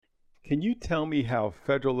Can you tell me how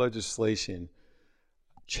federal legislation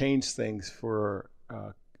changed things for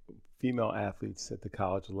female athletes at the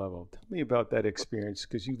college level? Tell me about that experience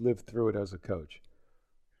because you lived through it as a coach.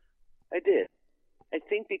 I did. I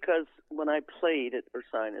think because when I played at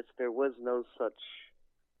Ursinus, there was no such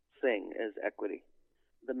thing as equity.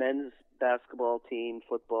 The men's basketball team,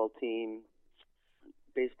 football team,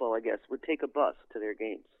 baseball, I guess, would take a bus to their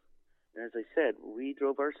games. And as I said, we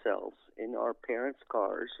drove ourselves in our parents'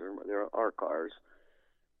 cars, or our cars,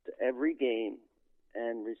 to every game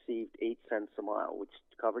and received 8 cents a mile, which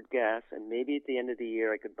covered gas, and maybe at the end of the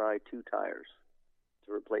year I could buy 2 tires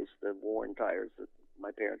to replace the worn tires that my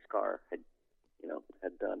parents' car had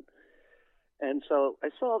done. And so I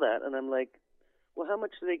saw that, and I'm like, well, how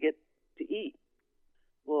much do they get to eat?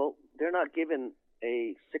 Well, they're not given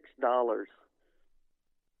a $6.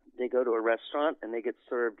 They go to a restaurant and they get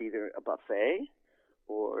served either a buffet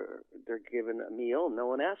or they're given a meal. No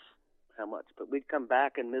one asks how much, but we'd come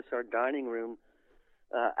back and miss our dining room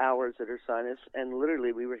hours at Ursinus, and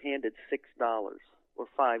literally we were handed $6 or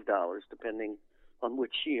 $5, depending on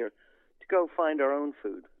which year, to go find our own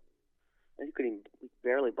food. And you could even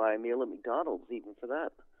barely buy a meal at McDonald's even for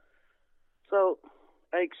that. So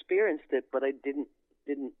I experienced it, but I didn't.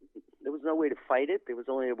 There was no way to fight it. There was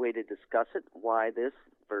only a way to discuss it. Why this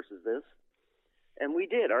versus this? And we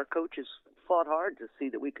did. Our coaches fought hard to see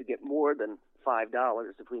that we could get more than $5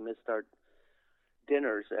 if we missed our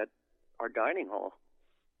dinners at our dining hall.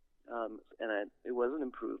 It was an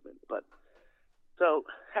improvement. But so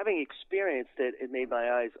having experienced it, it made my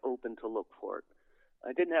eyes open to look for it.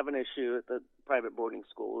 I didn't have an issue at the private boarding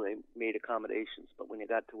school. They made accommodations. But when you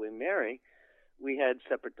got to William Mary, we had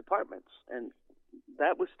separate departments. And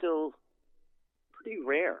that was still pretty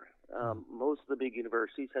rare. Most of the big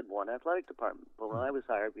universities had one athletic department. But when I was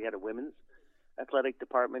hired, we had a women's athletic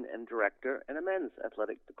department and director and a men's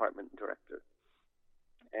athletic department and director.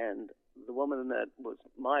 And the woman that was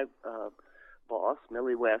my boss,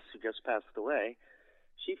 Millie West, who just passed away,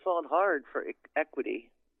 she fought hard for equity,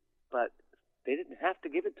 but they didn't have to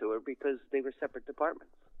give it to her because they were separate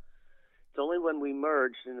departments. It's only when we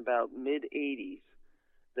merged in about mid-'80s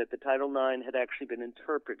that the Title IX had actually been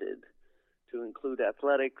interpreted to include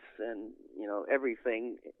athletics and,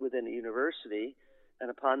 everything within a university. And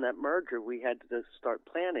upon that merger, we had to start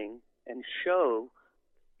planning and show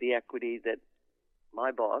the equity that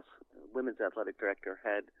my boss, women's athletic director,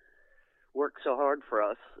 had worked so hard for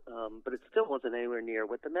us, but it still wasn't anywhere near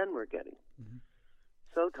what the men were getting. Mm-hmm.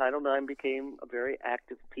 So Title IX became a very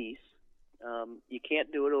active piece. You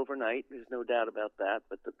can't do it overnight. There's no doubt about that.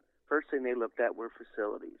 But the first thing they looked at were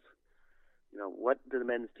facilities. What do the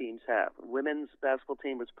men's teams have? Women's basketball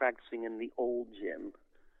team was practicing in the old gym.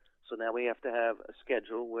 So now we have to have a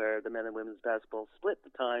schedule where the men and women's basketball split the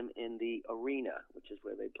time in the arena, which is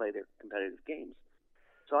where they play their competitive games.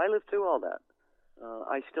 So I lived through all that.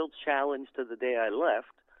 I still challenge to the day I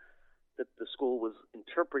left that the school was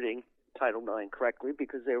interpreting Title IX correctly,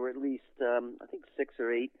 because there were at least, I think, 6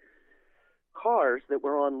 or 8 cars that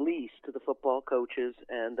were on lease to the football coaches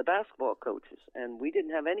and the basketball coaches, and we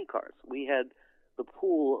didn't have any cars. We had the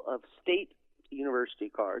pool of state university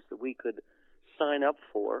cars that we could sign up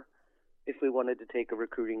for if we wanted to take a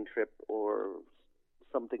recruiting trip or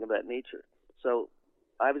something of that nature. So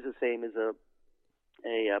I was the same as a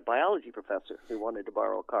biology professor who wanted to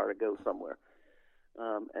borrow a car to go somewhere,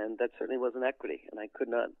 and that certainly wasn't equity, and I could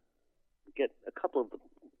not get a couple of the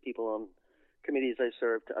people on committees I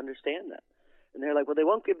served to understand that. And they're like, well, they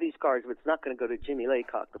won't give these cars if it's not going to go to Jimmy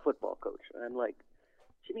Laycock, the football coach. And I'm like,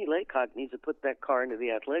 Jimmy Laycock needs to put that car into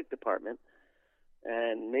the athletic department,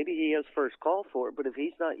 and maybe he has first call for it, but if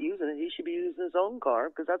he's not using it, he should be using his own car,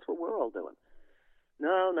 because that's what we're all doing.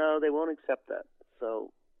 No, they won't accept that.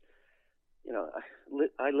 So,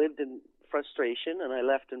 I lived in frustration, and I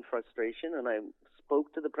left in frustration, and I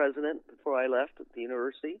spoke to the president before I left at the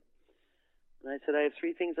university. And I said, I have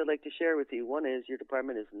 3 things I'd like to share with you. One is your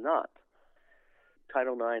department is not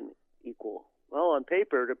Title IX equal. Well, on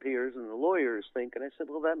paper it appears, and the lawyers think. And I said,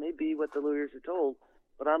 well, that may be what the lawyers are told,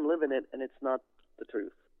 but I'm living it, and it's not the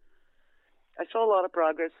truth. I saw a lot of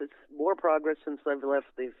progress. It's more progress since I've left.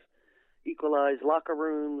 They've equalized locker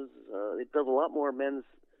rooms. They've built a lot more men's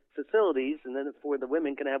facilities, and then for the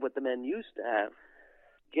women can have what the men used to have.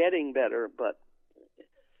 Getting better, but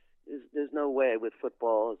there's no way with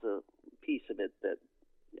football as a piece of it that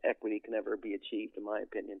equity can ever be achieved, in my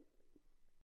opinion.